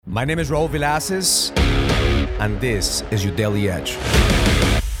My name is Raul Villacis, and this is your Daily Edge.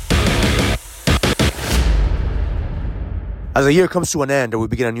 As the year comes to an end and we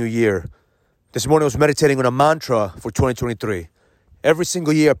begin a new year, this morning I was meditating on a mantra for 2023. Every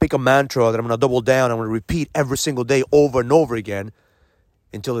single year I pick a mantra that I'm going to double down. I'm going to repeat every single day over and over again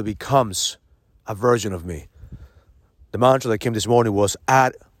until it becomes a version of me. The mantra that came this morning was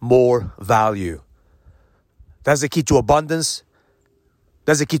add more value. That's the key to abundance.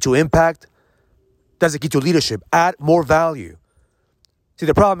 That's the key to impact. That's the key to leadership. Add more value. See,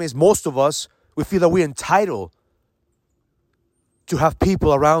 the problem is most of us, we feel that we're entitled to have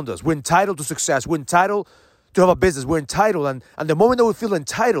people around us. We're entitled to success. We're entitled to have a business. We're entitled. And the moment that we feel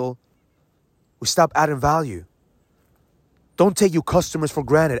entitled, we stop adding value. Don't take your customers for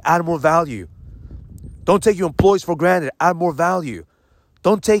granted. Add more value. Don't take your employees for granted. Add more value.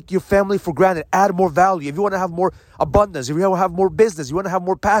 Don't take your family for granted. Add more value. If you want to have more abundance, if you want to have more business, you want to have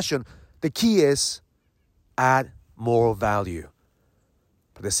more passion, the key is add more value.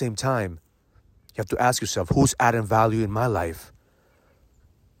 But at the same time, you have to ask yourself, who's adding value in my life?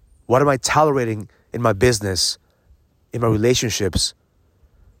 What am I tolerating in my business, in my relationships,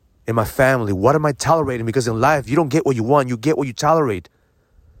 in my family? What am I tolerating? Because in life, you don't get what you want. You get what you tolerate.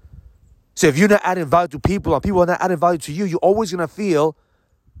 So if you're not adding value to people and people are not adding value to you, you're always going to feel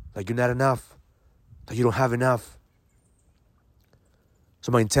like you're not enough, that you don't have enough. So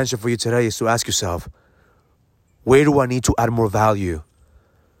my intention for you today is to ask yourself, where do I need to add more value?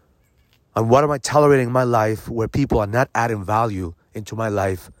 And what am I tolerating in my life where people are not adding value into my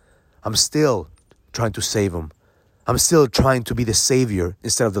life? I'm still trying to save them. I'm still trying to be the savior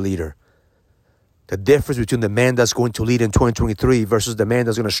instead of the leader. The difference between the man that's going to lead in 2023 versus the man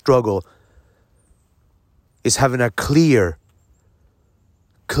that's going to struggle is having a clear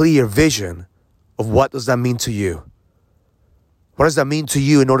vision of what does that mean to you. What does that mean to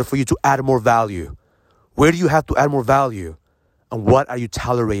you in order for you to add more value? Where do you have to add more value? And what are you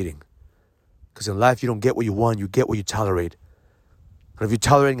tolerating? Because in life, you don't get what you want, you get what you tolerate. And if you're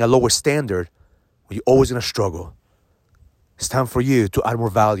tolerating a lower standard, well, you're always going to struggle. It's time for you to add more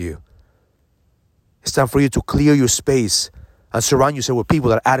value. It's time for you to clear your space and surround yourself with people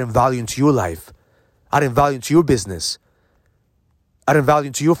that are adding value into your life, adding value into your business, adding value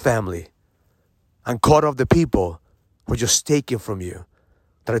into your family, and cut off the people who are just taking from you,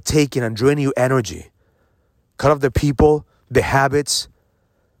 that are taking and draining your energy. Cut off the people, the habits,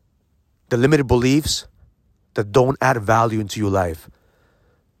 the limited beliefs that don't add value into your life.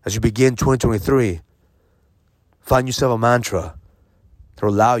 As you begin 2023, find yourself a mantra that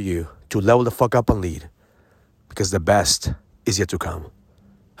will allow you to level the fuck up and lead, because the best is yet to come.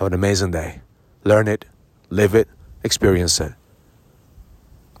 Have an amazing day. Learn it, live it, experience it.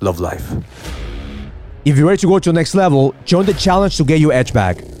 Love life. If you're ready to go to the next level, join the challenge to get your edge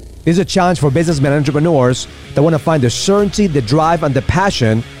back. This is a challenge for businessmen and entrepreneurs that want to find the certainty, the drive, and the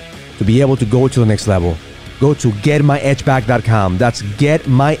passion to be able to go to the next level. Go to getmyedgeback.com. That's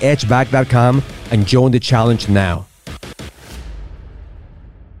getmyedgeback.com and join the challenge now.